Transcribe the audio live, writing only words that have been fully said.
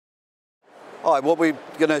Hi, what we're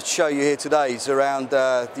going to show you here today is around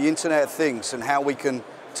the Internet of Things and how we can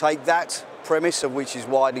take that premise, of which is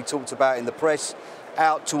widely talked about in the press,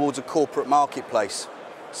 out towards a corporate marketplace.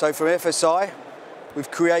 So from FSI,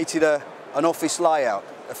 we've created an office layout,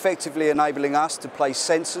 effectively enabling us to place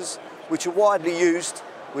sensors which are widely used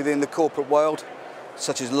within the corporate world,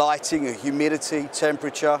 such as lighting, humidity,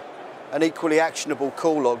 temperature, and equally actionable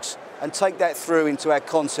call logs, and take that through into our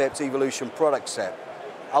concept evolution product set,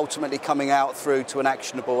 ultimately coming out through to an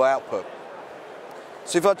actionable output.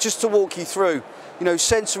 So if I just to walk you through,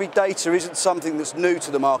 sensory data isn't something that's new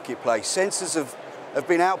to the marketplace. Sensors have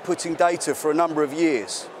been outputting data for a number of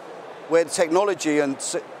years, where the technology and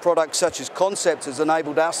products such as Concept has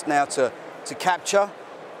enabled us now to capture,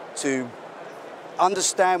 to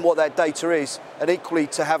understand what that data is, and equally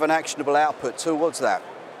to have an actionable output towards that.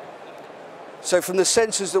 So from the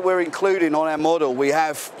sensors that we're including on our model, we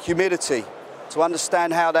have humidity, to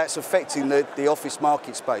understand how that's affecting the office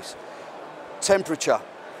market space. Temperature.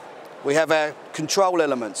 We have our control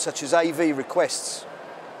elements, such as AV requests.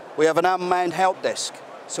 We have an unmanned help desk,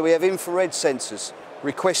 so we have infrared sensors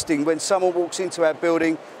requesting when someone walks into our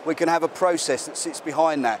building, we can have a process that sits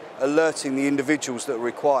behind that, alerting the individuals that are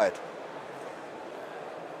required.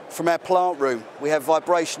 From our plant room, we have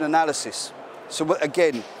vibration analysis. So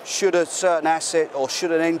again, should a certain asset or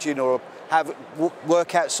should an engine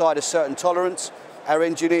work outside a certain tolerance, our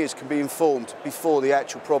engineers can be informed before the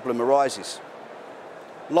actual problem arises.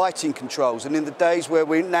 Lighting controls, and in the days where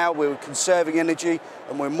we're conserving energy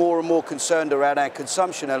and we're more and more concerned around our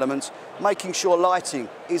consumption elements, making sure lighting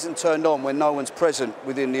isn't turned on when no one's present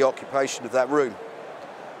within the occupation of that room.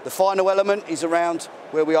 The final element is around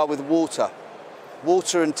where we are with water.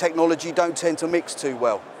 Water and technology don't tend to mix too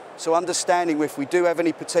well. So understanding if we do have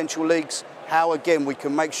any potential leaks, how again we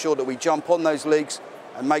can make sure that we jump on those leaks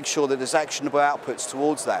and make sure that there's actionable outputs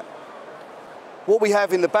towards that. What we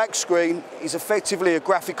have in the back screen is effectively a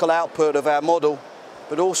graphical output of our model,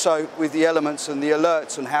 but also with the elements and the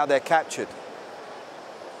alerts and how they're captured.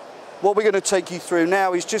 What we're going to take you through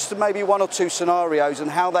now is just maybe one or two scenarios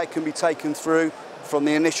and how that can be taken through from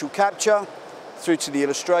the initial capture through to the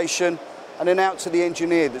illustration and then out to the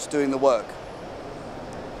engineer that's doing the work.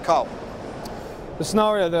 Karl. The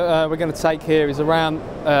scenario that we're going to take here is around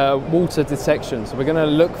water detection. So we're going to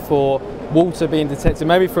look for water being detected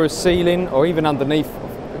maybe through a ceiling or even underneath,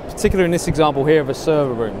 particularly in this example here of a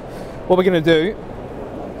server room. What we're going to do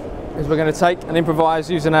is we're going to take and improvise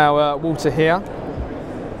using our water here.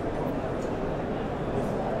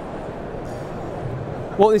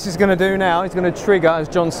 What this is going to do now is going to trigger, as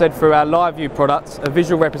John said, through our live view product, a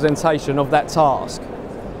visual representation of that task.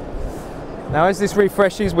 Now as this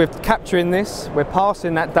refreshes, we're capturing this, we're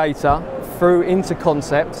passing that data through into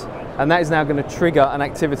Concept, and that is now going to trigger an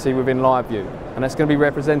activity within live view. And that's going to be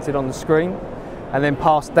represented on the screen and then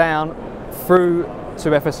passed down through to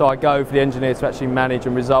FSI Go for the engineer to actually manage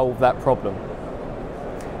and resolve that problem.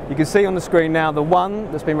 You can see on the screen now the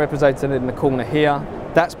one that's been represented in the corner here,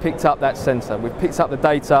 that's picked up that sensor. We've picked up the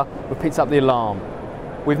data, we've picked up the alarm.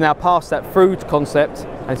 We've now passed that through to Concept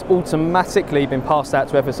and it's automatically been passed out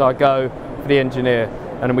to FSI Go for the engineer,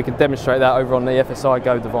 and then we can demonstrate that over on the FSI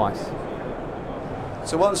Go device.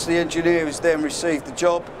 So once the engineer has then received the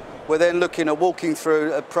job, we're then looking at walking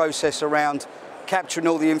through a process around capturing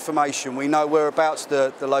all the information. We know whereabouts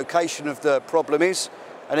the location of the problem is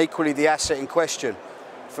and equally the asset in question.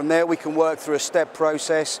 From there we can work through a step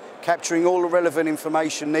process, capturing all the relevant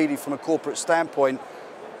information needed from a corporate standpoint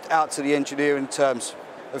out to the engineer in terms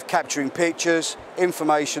of capturing pictures,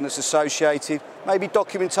 information that's associated, maybe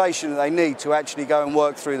documentation that they need to actually go and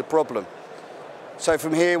work through the problem. So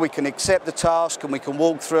from here we can accept the task and we can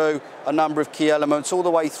walk through a number of key elements all the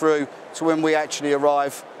way through to when we actually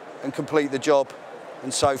arrive and complete the job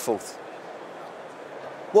and so forth.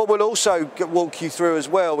 What we'll also walk you through as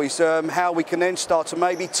well is how we can then start to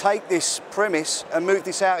maybe take this premise and move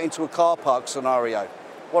this out into a car park scenario,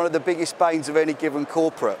 one of the biggest banes of any given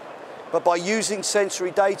corporate. But by using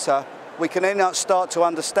sensory data, we can then start to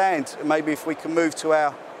understand, and maybe if we can move to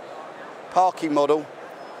our parking model,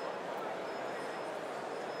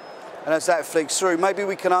 and as that flicks through, maybe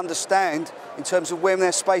we can understand in terms of when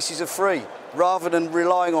their spaces are free. Rather than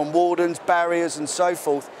relying on wardens, barriers and so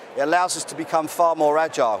forth, it allows us to become far more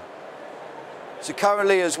agile. So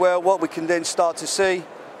currently as well, what we can then start to see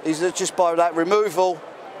is that just by that removal,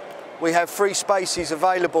 we have free spaces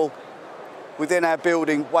available within our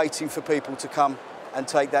building waiting for people to come and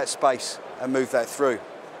take that space and move that through.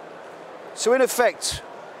 So in effect,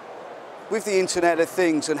 with the Internet of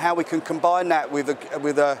Things and how we can combine that with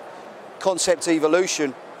a concept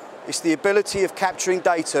evolution, it's the ability of capturing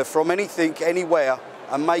data from anything, anywhere,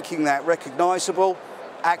 and making that recognisable,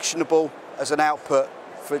 actionable as an output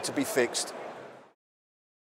for it to be fixed.